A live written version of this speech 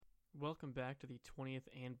welcome back to the 20th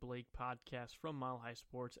and Blake podcast from Mile High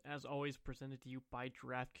Sports. As always, presented to you by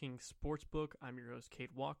DraftKings Sportsbook. I'm your host, Cade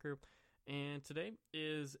Walker, and today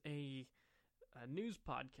is a news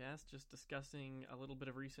podcast just discussing a little bit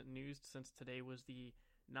of recent news since today was the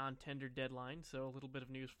non-tender deadline, so a little bit of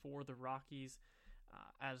news for the Rockies.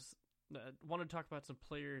 Want to talk about some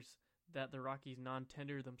players that the Rockies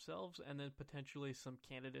non-tender themselves, and then potentially some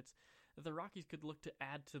candidates that the Rockies could look to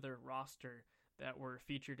add to their roster that were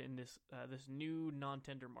featured in this new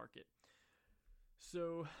non-tender market.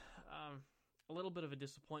 So, a little bit of a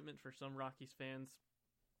disappointment for some Rockies fans.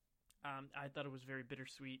 I thought it was very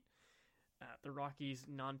bittersweet. The Rockies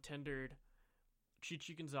non-tendered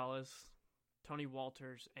Chichi Gonzalez, Tony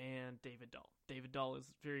Walters, and David Dahl. David Dahl is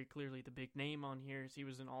very clearly the big name on here, as he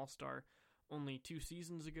was an all-star only 2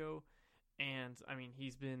 seasons ago, and I mean,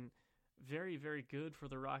 he's been very, very good for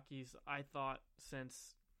the Rockies, I thought,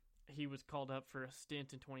 since he was called up for a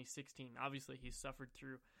stint in 2016. Obviously, he's suffered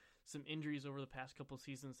through some injuries over the past couple of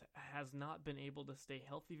seasons, has not been able to stay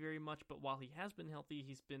healthy very much, but while he has been healthy,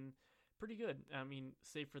 he's been pretty good. I mean,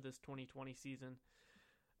 save for this 2020 season.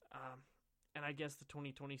 And I guess the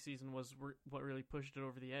 2020 season was what really pushed it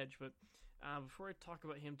over the edge. But before I talk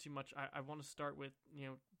about him too much, I want to start with,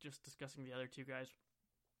 just discussing the other two guys.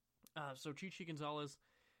 So Chichi Gonzalez,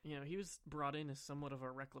 he was brought in as somewhat of a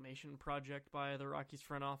reclamation project by the Rockies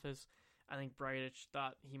front office. I think Bridich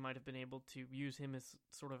thought he might have been able to use him as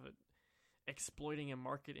sort of exploiting a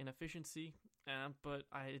market inefficiency, but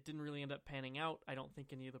it didn't really end up panning out. I don't think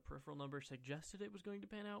any of the peripheral numbers suggested it was going to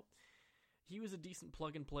pan out. He was a decent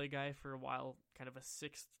plug-and-play guy for a while, kind of a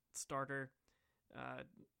sixth starter,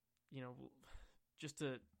 just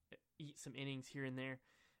to eat some innings here and there.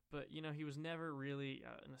 But, he was never really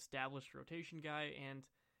an established rotation guy, and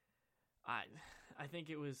I think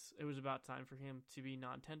it was about time for him to be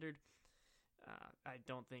non-tendered. I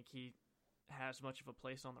don't think he has much of a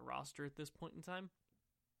place on the roster at this point in time.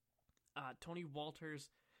 Tony Walters,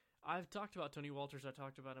 I've talked about Tony Walters. I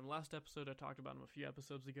talked about him last episode. I talked about him a few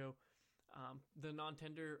episodes ago. The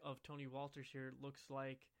non-tender of Tony Walters here looks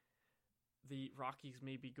like the Rockies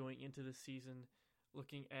may be going into the season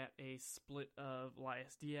looking at a split of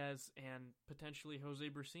Elias Diaz and potentially Jose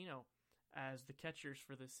Brusino as the catchers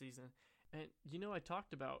for this season. And, I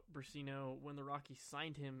talked about Brusino when the Rockies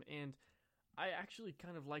signed him, and I actually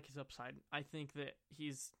kind of like his upside. I think that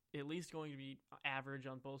he's at least going to be average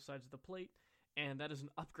on both sides of the plate, and that is an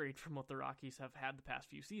upgrade from what the Rockies have had the past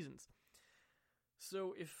few seasons.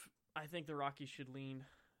 So I think the Rockies should lean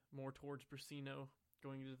more towards Brusino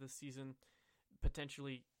going into this season.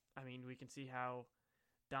 Potentially, we can see how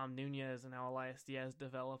Dom Nunez and how Elias Diaz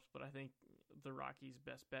develops, but I think the Rockies'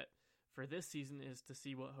 best bet for this season is to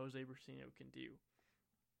see what Jose Brusino can do.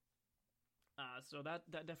 So that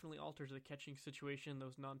definitely alters the catching situation,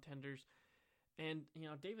 those non-tenders. And,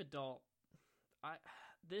 David Dahl,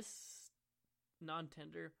 this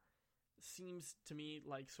non-tender seems to me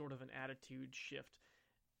like sort of an attitude shift.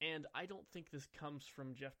 And I don't think this comes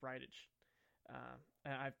from Jeff Bridich.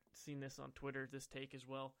 I've seen this on Twitter, this take as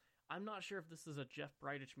well. I'm not sure if this is a Jeff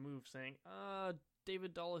Bridich move saying,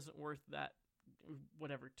 David Dahl isn't worth that,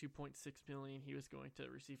 whatever, $2.6 million he was going to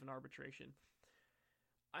receive in arbitration.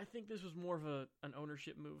 I think this was more of an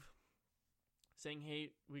ownership move, saying,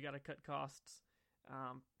 hey, we got to cut costs,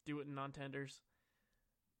 do it in non-tenders.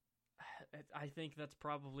 I think that's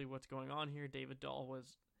probably what's going on here. David Dahl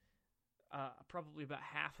was probably about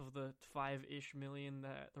half of the $5-ish million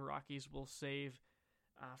that the Rockies will save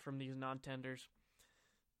from these non-tenders.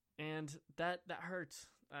 And that hurts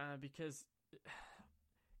because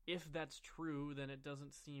if that's true, then it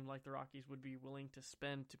doesn't seem like the Rockies would be willing to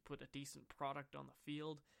spend to put a decent product on the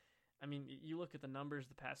field. You look at the numbers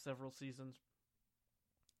the past several seasons.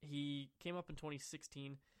 He came up in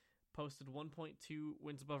 2016, posted 1.2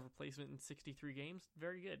 wins above replacement in 63 games.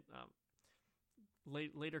 Very good.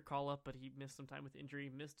 Later call up, but he missed some time with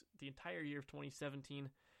injury. Missed the entire year of 2017.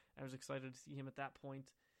 I was excited to see him at that point.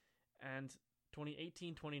 And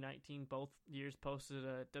 2018, 2019, both years posted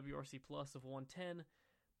a WRC plus of 110,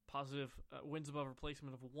 positive wins above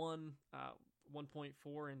replacement of 1,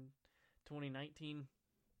 1.4 in 2019.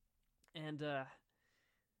 And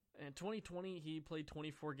in 2020, he played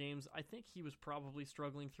 24 games. I think he was probably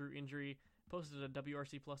struggling through injury, posted a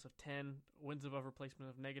WRC plus of 10, wins above replacement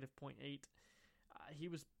of negative 0.8. He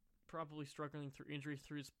was probably struggling through injury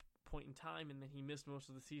through his point in time, and then he missed most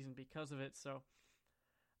of the season because of it. So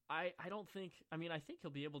I don't think, I think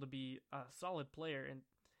he'll be able to be a solid player, and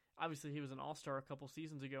obviously he was an all-star a couple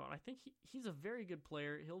seasons ago, and I think he's a very good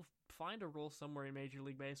player. He'll find a role somewhere in Major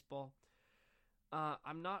League Baseball.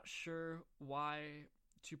 I'm not sure why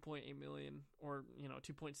 2.8 million or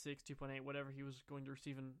 2.6, 2.8, whatever he was going to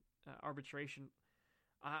receive in arbitration.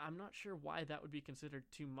 I'm not sure why that would be considered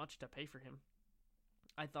too much to pay for him.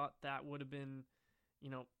 I thought that would have been,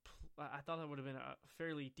 a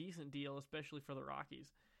fairly decent deal, especially for the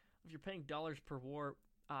Rockies. If you're paying dollars per WAR,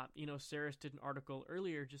 Saris did an article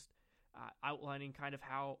earlier just outlining kind of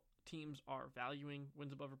how teams are valuing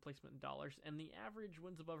wins above replacement in dollars, and the average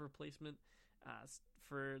wins above replacement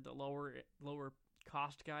for the lower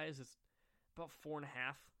cost guys is about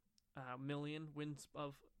 4.5 million wins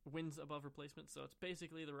above replacement. So it's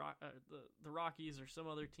basically the Rockies or some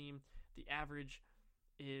other team. The average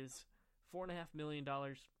is $4.5 million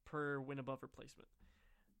per win above replacement.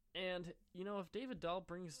 And if David Dahl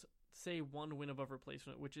brings, say, one win above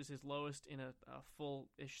replacement, which is his lowest in a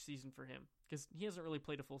full-ish season for him, because he hasn't really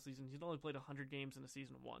played a full season. He's only played 100 games in a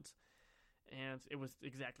season once, and it was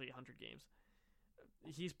exactly 100 games.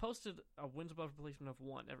 He's posted a wins above replacement of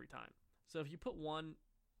 1 every time. So if you put 1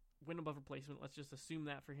 win above replacement, let's just assume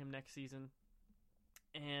that for him next season,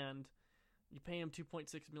 and you pay him $2.6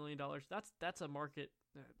 million, that's a market,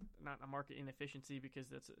 not a market inefficiency because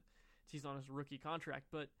he's on his rookie contract,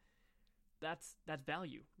 but that's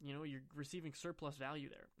value. You're receiving surplus value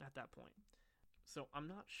there at that point. So I'm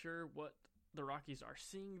not sure what the Rockies are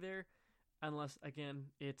seeing there, unless, again,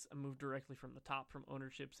 it's a move directly from the top, from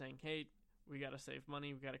ownership saying, hey, we got to save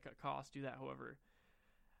money, we got to cut costs, do that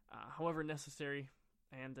however necessary,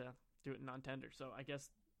 and do it in non-tender. So I guess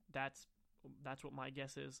that's what my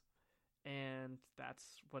guess is, and that's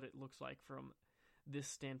what it looks like from this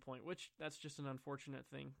standpoint, which that's just an unfortunate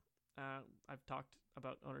thing. I've talked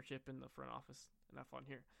about ownership in the front office enough on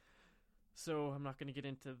here, so I'm not going to get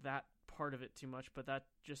into that part of it too much, but that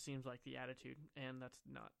just seems like the attitude, and that's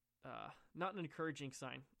not an encouraging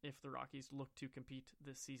sign if the Rockies look to compete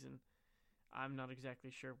this season. I'm not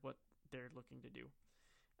exactly sure what they're looking to do.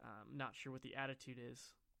 Not sure what the attitude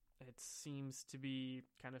is. It seems to be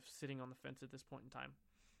kind of sitting on the fence at this point in time.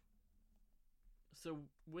 So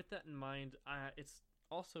with that in mind, it's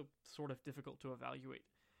also sort of difficult to evaluate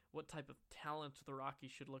what type of talent the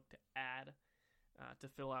Rockies should look to add to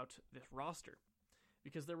fill out this roster.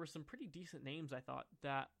 Because there were some pretty decent names, I thought,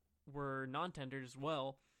 that were non-tendered as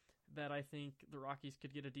well, that I think the Rockies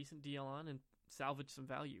could get a decent deal on and salvage some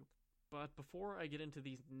value. But before I get into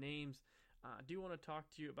these names, I do want to talk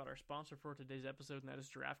to you about our sponsor for today's episode, and that is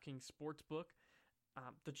DraftKings Sportsbook.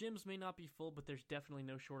 The gyms may not be full, but there's definitely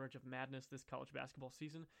no shortage of madness this college basketball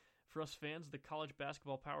season. For us fans, the college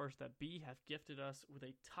basketball powers that be have gifted us with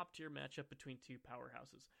a top-tier matchup between two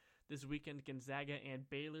powerhouses. This weekend, Gonzaga and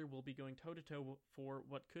Baylor will be going toe-to-toe for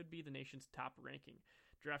what could be the nation's top ranking.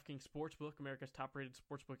 DraftKings Sportsbook, America's top-rated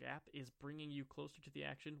sportsbook app, is bringing you closer to the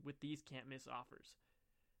action with these can't-miss offers.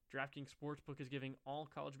 DraftKings Sportsbook is giving all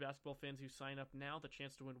college basketball fans who sign up now the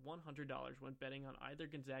chance to win $100 when betting on either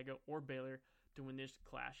Gonzaga or Baylor to win this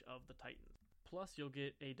clash of the Titans. Plus, you'll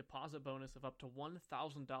get a deposit bonus of up to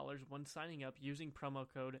 $1,000 when signing up using promo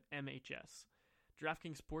code MHS.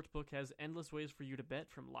 DraftKings Sportsbook has endless ways for you to bet,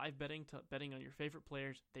 from live betting to betting on your favorite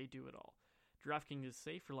players. They do it all. DraftKings is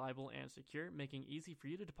safe, reliable, and secure, making it easy for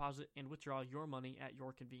you to deposit and withdraw your money at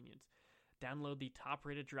your convenience. Download the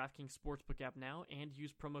top-rated DraftKings Sportsbook app now and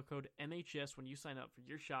use promo code MHS when you sign up for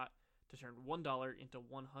your shot to turn $1 into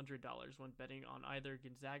 $100 when betting on either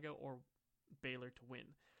Gonzaga or Baylor to win.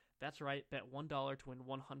 That's right, bet $1 to win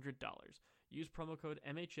 $100. Use promo code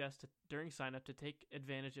MHS during sign-up to take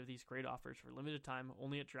advantage of these great offers for limited time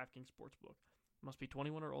only at DraftKings Sportsbook. Must be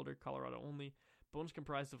 21 or older, Colorado only. Bonus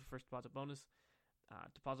comprised of a first deposit bonus.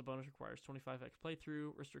 Deposit bonus requires 25x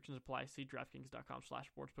playthrough. Restrictions apply. See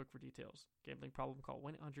DraftKings.com/sportsbook for details. Gambling problem? Call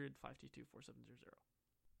 1-800-522-4700.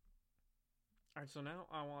 Alright, so now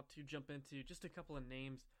I want to jump into just a couple of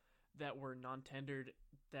names that were non-tendered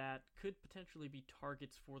that could potentially be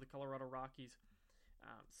targets for the Colorado Rockies.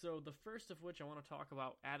 So the first of which I want to talk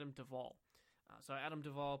about, Adam Duvall. So Adam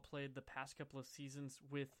Duvall played the past couple of seasons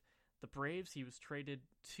with the Braves. He was traded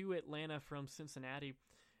to Atlanta from Cincinnati,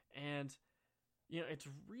 and it's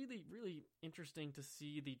really, really interesting to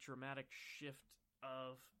see the dramatic shift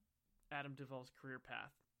of Adam Duvall's career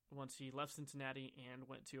path once he left Cincinnati and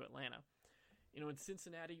went to Atlanta. In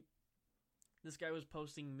Cincinnati, this guy was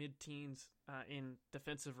posting mid-teens in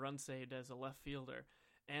defensive run saved as a left fielder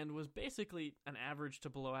and was basically an average to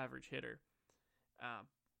below average hitter.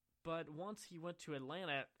 But once he went to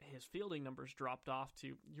Atlanta, his fielding numbers dropped off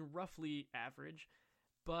to roughly average,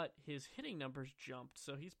 but his hitting numbers jumped.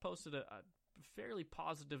 So he's posted a fairly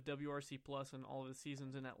positive WRC plus in all of his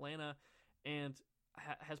seasons in Atlanta and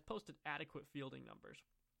has posted adequate fielding numbers.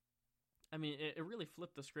 I mean, it really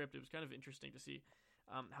flipped the script. It was kind of interesting to see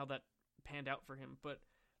how that panned out for him. But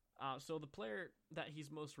So the player that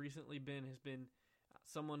he's most recently been has been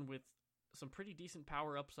someone with some pretty decent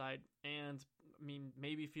power upside, and I mean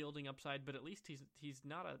maybe fielding upside, but at least he's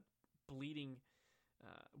not a bleeding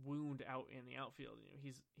wound out in the outfield.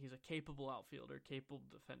 He's a capable outfielder, capable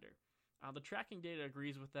defender. The tracking data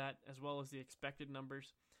agrees with that, as well as the expected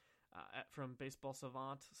numbers from Baseball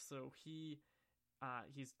Savant. So he's a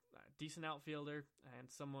decent outfielder and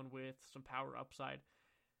someone with some power upside.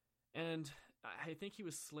 And I think he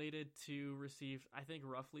was slated to receive, I think,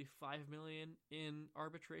 roughly $5 million in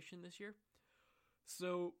arbitration this year.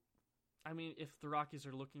 So, I mean, if the Rockies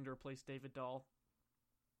are looking to replace David Dahl,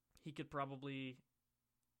 he could probably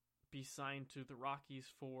be signed to the Rockies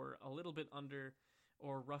for a little bit under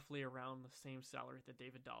or roughly around the same salary that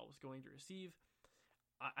David Dahl was going to receive.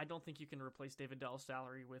 I don't think you can replace David Dahl's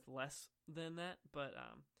salary with less than that, but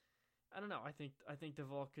I don't know. I think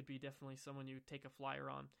Duvall could be definitely someone you take a flyer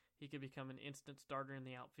on. He could become an instant starter in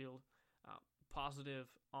the outfield, positive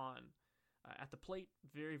on at the plate,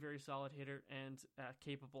 very, very solid hitter, and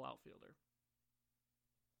capable outfielder.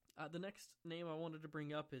 The next name I wanted to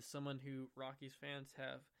bring up is someone who Rockies fans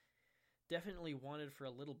have definitely wanted for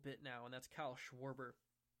a little bit now, and that's Kyle Schwarber.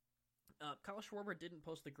 Kyle Schwarber didn't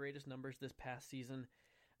post the greatest numbers this past season.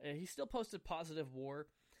 He still posted positive WAR,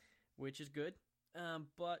 which is good.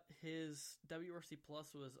 But his WRC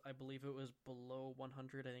plus was, I believe it was below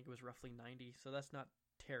 100. I think it was roughly 90, so that's not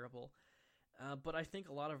terrible. But I think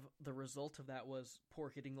a lot of the result of that was poor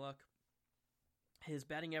hitting luck. His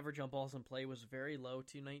batting average on balls in play was very low,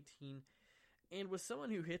 219. And with someone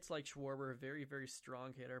who hits like Schwarber, a very, very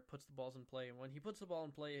strong hitter, puts the balls in play. And when he puts the ball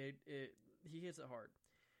in play, he hits it hard.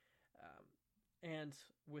 And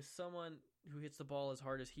with someone who hits the ball as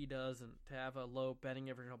hard as he does and to have a low batting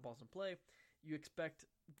average on balls in play, you expect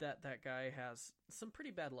that guy has some pretty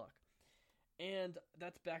bad luck. And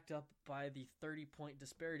that's backed up by the 30-point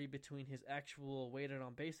disparity between his actual weighted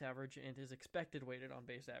on base average and his expected weighted on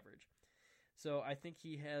base average. So I think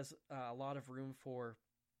he has a lot of room for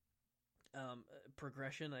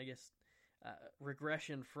progression, I guess,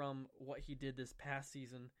 regression from what he did this past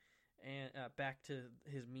season and back to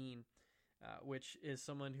his mean, which is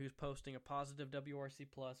someone who's posting a positive WRC+.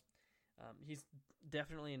 He's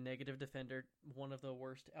definitely a negative defender, one of the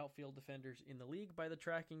worst outfield defenders in the league by the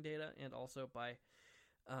tracking data, and also by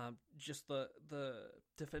just the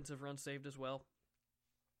defensive runs saved as well.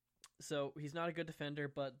 So he's not a good defender,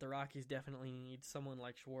 but the Rockies definitely need someone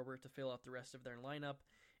like Schwarber to fill out the rest of their lineup,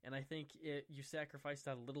 and I think you sacrifice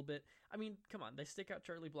that a little bit. I mean, come on, they stick out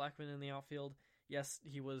Charlie Blackmon in the outfield. Yes,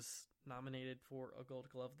 he was nominated for a Gold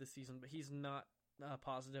Glove this season, but he's not a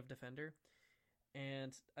positive defender.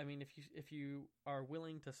 And I mean, if you are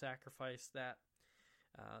willing to sacrifice that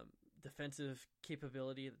defensive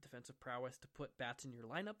capability, the defensive prowess to put bats in your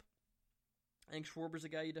lineup, I think Schwarber's a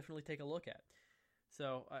guy you definitely take a look at.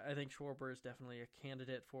 So I think Schwarber is definitely a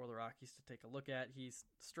candidate for the Rockies to take a look at. He's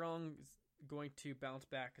strong, is going to bounce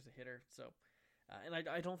back as a hitter. So, and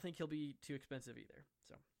I don't think he'll be too expensive either.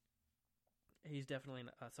 So he's definitely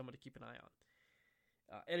someone to keep an eye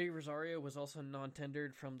on. Eddie Rosario was also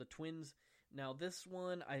non-tendered from the Twins. Now, this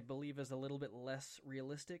one, I believe, is a little bit less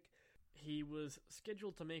realistic. He was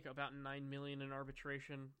scheduled to make about $9 million in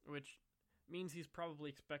arbitration, which means he's probably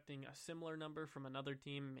expecting a similar number from another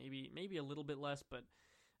team, maybe a little bit less, but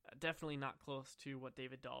definitely not close to what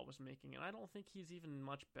David Dahl was making. And I don't think he's even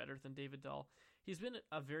much better than David Dahl. He's been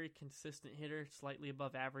a very consistent hitter, slightly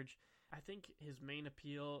above average. I think his main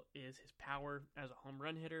appeal is his power as a home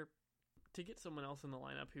run hitter. To get someone else in the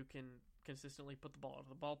lineup who can consistently put the ball out of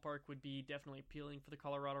the ballpark would be definitely appealing for the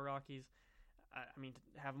Colorado Rockies. I mean,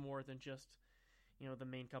 to have more than just, the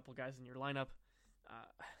main couple guys in your lineup.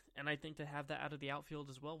 And I think to have that out of the outfield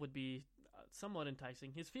as well would be somewhat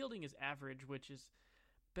enticing. His fielding is average, which is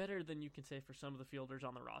better than you can say for some of the fielders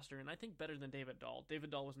on the roster, and I think better than David Dahl.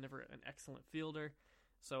 David Dahl was never an excellent fielder,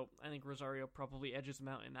 so I think Rosario probably edges him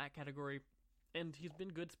out in that category. And he's been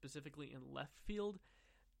good specifically in left field,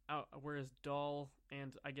 whereas Dahl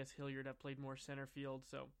and I guess Hilliard have played more center field,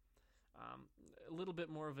 so a little bit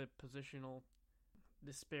more of a positional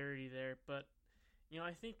disparity there. But,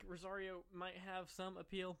 I think Rosario might have some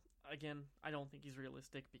appeal. Again, I don't think he's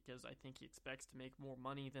realistic because I think he expects to make more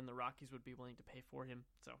money than the Rockies would be willing to pay for him.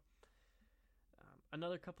 So,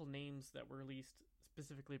 another couple names that were released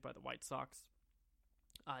specifically by the White Sox,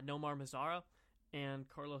 Nomar Mazara and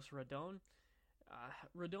Carlos Rodon.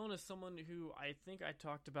 Rodon is someone who I think I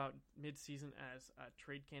talked about mid-season as a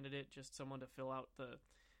trade candidate, just someone to fill out the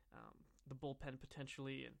bullpen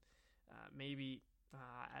potentially, and maybe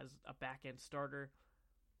as a back-end starter.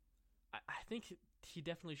 I think he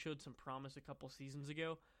definitely showed some promise a couple seasons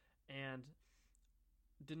ago, and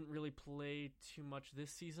didn't really play too much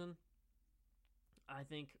this season. I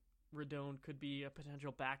think Rodon could be a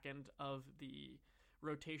potential back end of the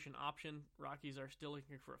rotation option. Rockies are still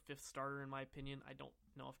looking for a fifth starter, in my opinion. I don't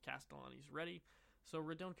know if Castellani's ready. So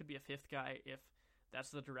Rodon could be a fifth guy if that's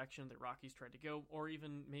the direction that Rockies tried to go, or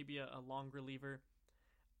even maybe a long reliever.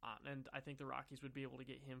 And I think the Rockies would be able to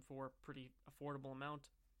get him for a pretty affordable amount.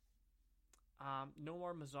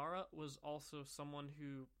 Nomar Mazara was also someone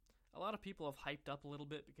who a lot of people have hyped up a little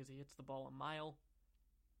bit because he hits the ball a mile.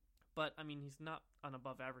 But, I mean, he's not an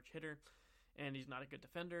above-average hitter, and he's not a good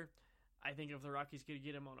defender. I think if the Rockies could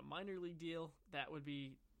get him on a minor league deal, that would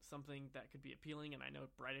be something that could be appealing, and I know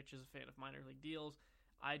Breitich is a fan of minor league deals.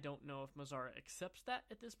 I don't know if Mazara accepts that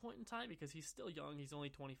at this point in time because he's still young. He's only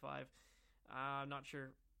 25. I'm not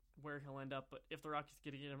sure where he'll end up, but if the Rockies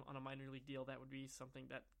could get him on a minor league deal, that would be something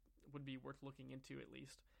that would be worth looking into at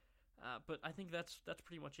least. But I think that's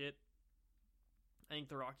pretty much it. I think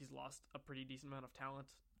the Rockies lost a pretty decent amount of talent.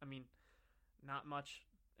 I mean, not much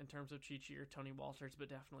in terms of Chi-Chi or Tony Walters, but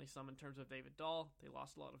definitely some in terms of David Dahl. They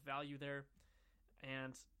lost a lot of value there.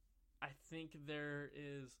 And I think there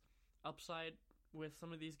is upside with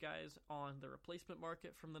some of these guys on the replacement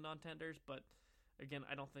market from the non-tenders, but again,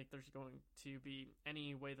 I don't think there's going to be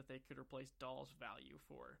any way that they could replace Dahl's value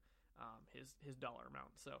for his dollar amount.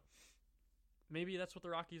 So maybe that's what the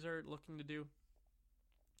Rockies are looking to do,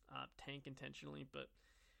 tank intentionally, but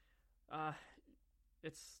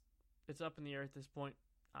it's up in the air at this point.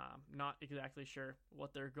 Not exactly sure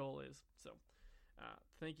what their goal is. So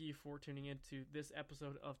thank you for tuning in to this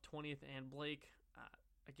episode of 20th and Blake.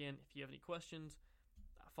 Again, if you have any questions,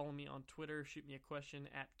 follow me on Twitter. Shoot me a question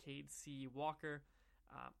at Cade Walker.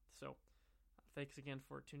 So thanks again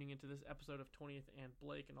for tuning into this episode of 20th and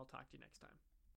Blake, and I'll talk to you next time.